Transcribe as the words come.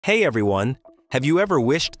Hey everyone! Have you ever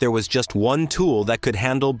wished there was just one tool that could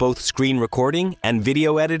handle both screen recording and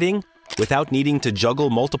video editing without needing to juggle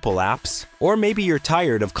multiple apps? Or maybe you're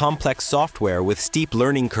tired of complex software with steep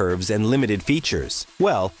learning curves and limited features.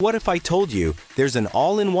 Well, what if I told you there's an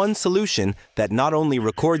all-in-one solution that not only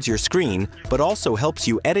records your screen, but also helps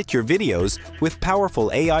you edit your videos with powerful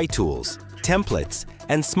AI tools, templates,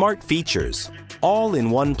 and smart features, all in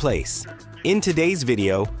one place? In today's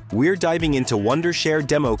video, we're diving into Wondershare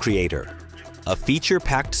DemoCreator, a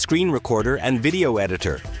feature-packed screen recorder and video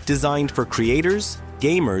editor designed for creators,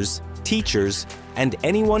 gamers, teachers, and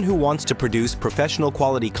anyone who wants to produce professional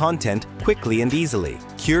quality content quickly and easily.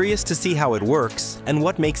 Curious to see how it works and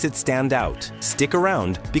what makes it stand out? Stick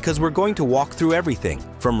around because we're going to walk through everything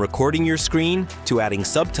from recording your screen to adding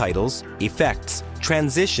subtitles, effects,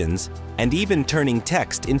 transitions, and even turning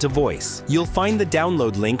text into voice. You'll find the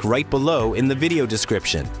download link right below in the video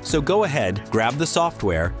description. So go ahead, grab the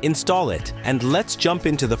software, install it, and let's jump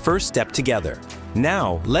into the first step together.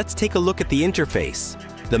 Now, let's take a look at the interface.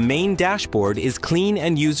 The main dashboard is clean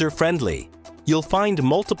and user-friendly. You'll find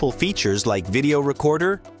multiple features like video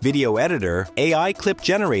recorder, video editor, AI clip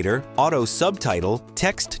generator, auto subtitle,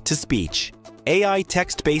 text-to-speech, AI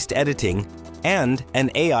text-based editing, and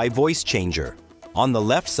an AI voice changer. On the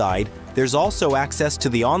left side, there's also access to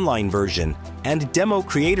the online version and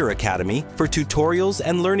DemoCreator Academy for tutorials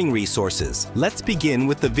and learning resources. Let's begin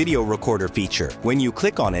with the video recorder feature. When you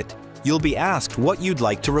click on it, you'll be asked what you'd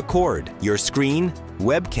like to record: your screen,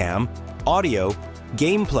 webcam, audio,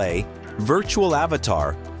 gameplay, virtual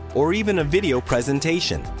avatar, or even a video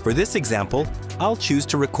presentation. For this example, I'll choose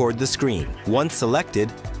to record the screen. Once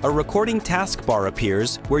selected, a recording taskbar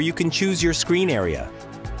appears where you can choose your screen area,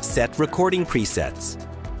 set recording presets,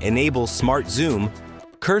 enable smart zoom,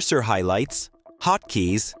 cursor highlights,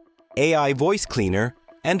 hotkeys, AI voice cleaner,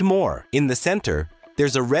 and more. In the center,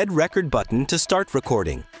 there's a red record button to start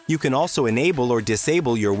recording. You can also enable or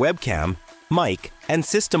disable your webcam, mic, and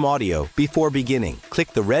system audio before beginning.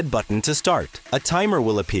 Click the red button to start. A timer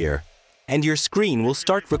will appear, and your screen will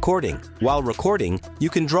start recording. While recording, you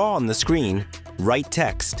can draw on the screen, write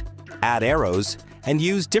text, add arrows, and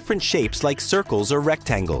use different shapes like circles or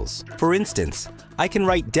rectangles. For instance, I can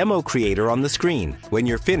write DemoCreator on the screen. When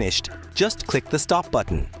you're finished, just click the stop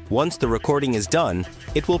button. Once the recording is done,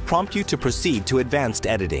 it will prompt you to proceed to advanced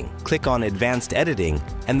editing. Click on Advanced Editing,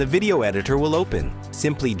 and the video editor will open.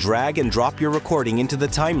 Simply drag and drop your recording into the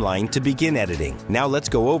timeline to begin editing. Now let's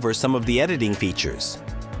go over some of the editing features.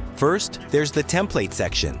 First, there's the template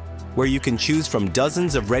section, where you can choose from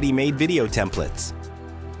dozens of ready-made video templates.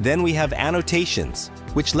 Then we have annotations,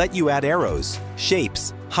 which let you add arrows,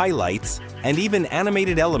 shapes, highlights, and even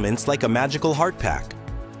animated elements like a magical heart pack.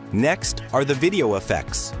 Next are the video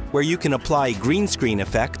effects, where you can apply green screen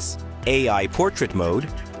effects, AI portrait mode,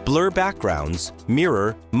 blur backgrounds,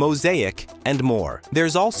 mirror, mosaic, and more.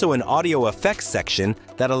 There's also an audio effects section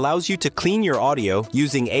that allows you to clean your audio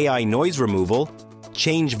using AI noise removal,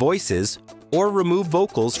 change voices, or remove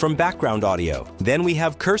vocals from background audio. Then we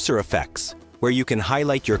have cursor effects, where you can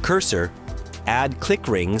highlight your cursor, add click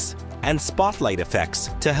rings, and spotlight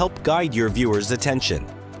effects to help guide your viewers' attention.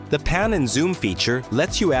 The pan and zoom feature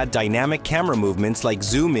lets you add dynamic camera movements like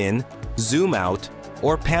zoom in, zoom out,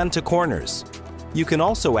 or pan to corners. You can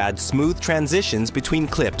also add smooth transitions between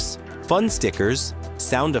clips, fun stickers,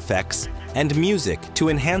 sound effects, and music to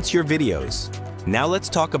enhance your videos. Now let's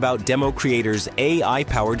talk about DemoCreator's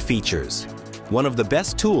AI-powered features. One of the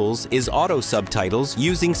best tools is auto subtitles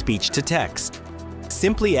using speech-to-text.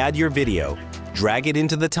 Simply add your video, drag it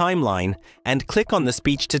into the timeline, and click on the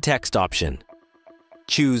speech-to-text option.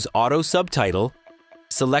 Choose Auto Subtitle,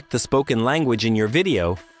 select the spoken language in your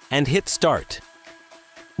video, and hit Start.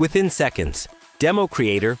 Within seconds,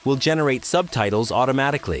 DemoCreator will generate subtitles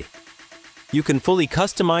automatically. You can fully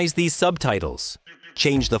customize these subtitles,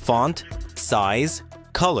 change the font, size,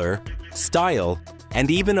 color, style, and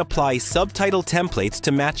even apply subtitle templates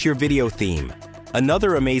to match your video theme.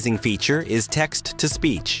 Another amazing feature is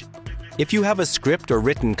text-to-speech. If you have a script or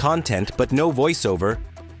written content but no voiceover,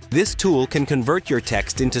 this tool can convert your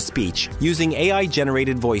text into speech using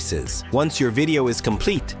AI-generated voices. Once your video is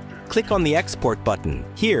complete, click on the Export button.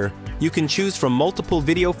 Here, you can choose from multiple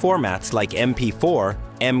video formats like MP4,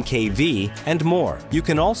 MKV, and more. You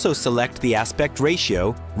can also select the aspect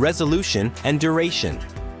ratio, resolution, and duration.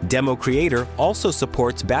 DemoCreator also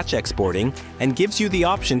supports batch exporting and gives you the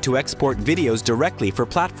option to export videos directly for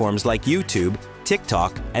platforms like YouTube,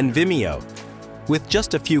 TikTok, and Vimeo. With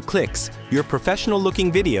just a few clicks, your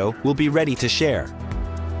professional-looking video will be ready to share.